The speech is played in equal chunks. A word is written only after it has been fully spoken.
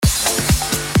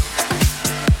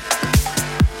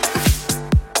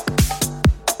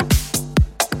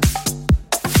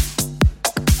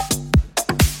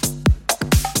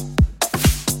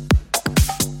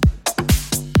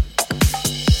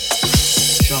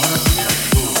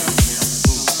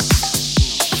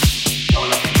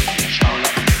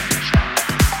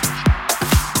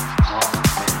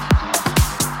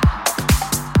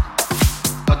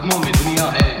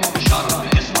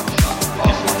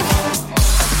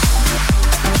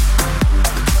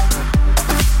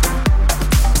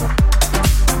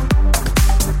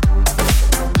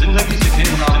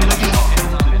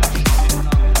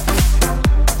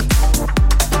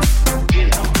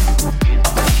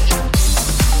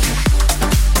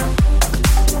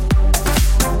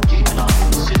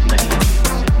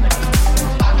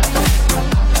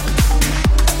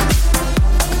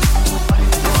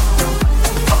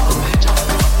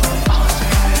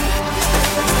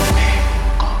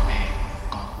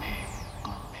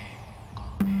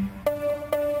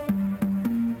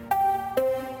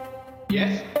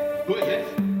Yes? Who is it?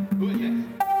 Who is it?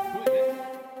 Who is it?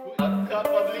 आपका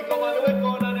public को मालूम है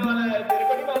कौन आने वाला है? तेरे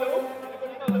को नहीं मालूम? तेरे को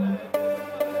नहीं मालूम है?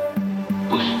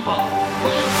 पुष्पा,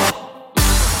 पुष्पा।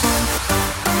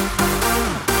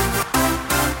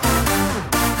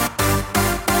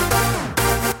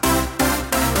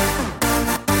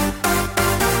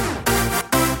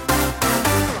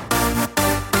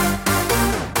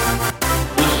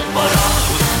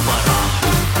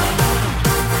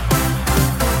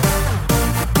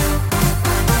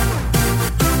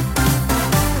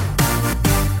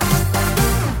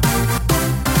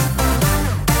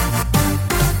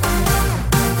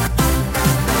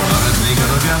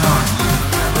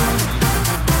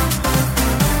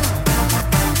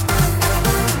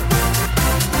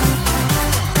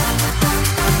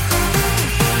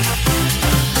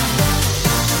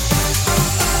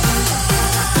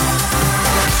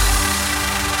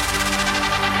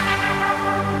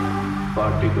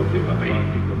 पार्टी को देगा भाई,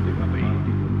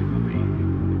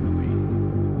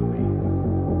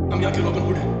 हम यहाँ के रॉबिन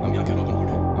हुड हैं, हम यहाँ के रॉबिन हुड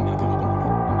हैं, हम यहाँ के रॉबिन हुड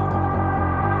हैं,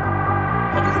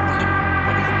 रॉबिन हुड बने,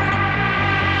 रॉबिन हुड बने।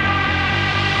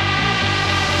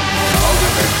 आओगे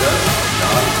बेहतर,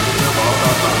 यार इसमें बहुत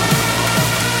आसान,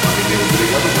 पानी में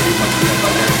उतरेगा तो बड़ी मछलियाँ आ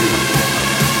जाएंगी।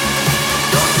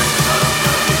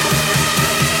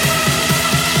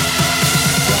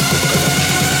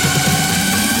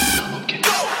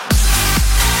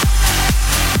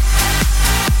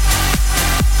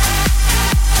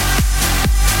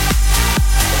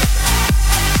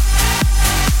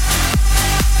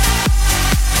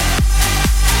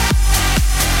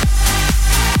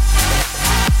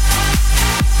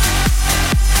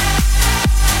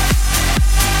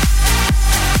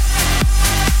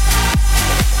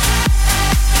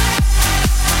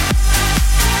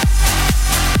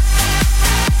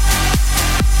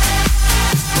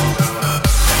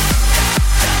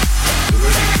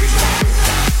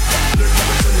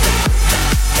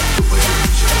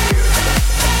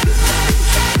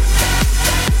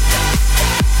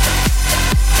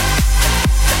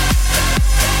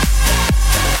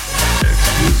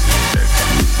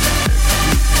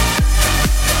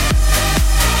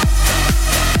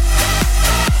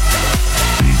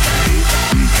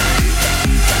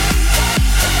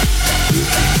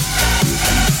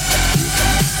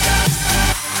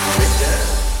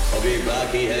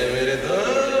 बाकी है मेरे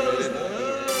दोस्त।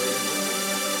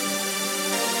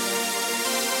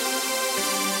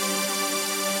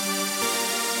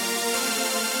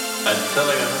 अच्छा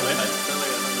लगा ना मैं, अच्छा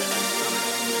लगा ना मैं, अच्छा लगा।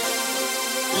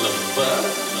 लंबा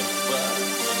लंबा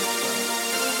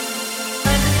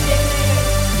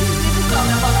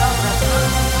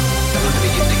समुद्र में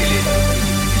जीतने के लिए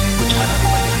कुछ हारना भी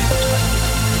पड़ेगा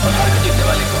और हार कर जीतने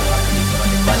वाले को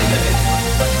बाजीगर कहते हैं।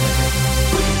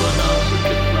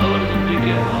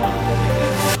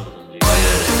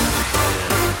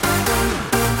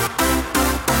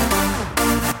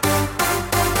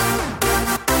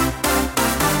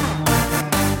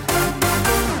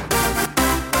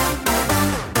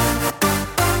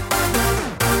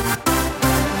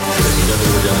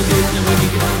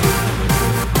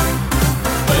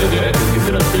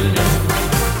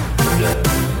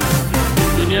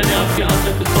 दुनिया ने आपके हाथ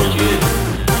में कुछ और चीजें,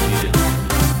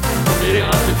 मेरे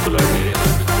हाथ में खुला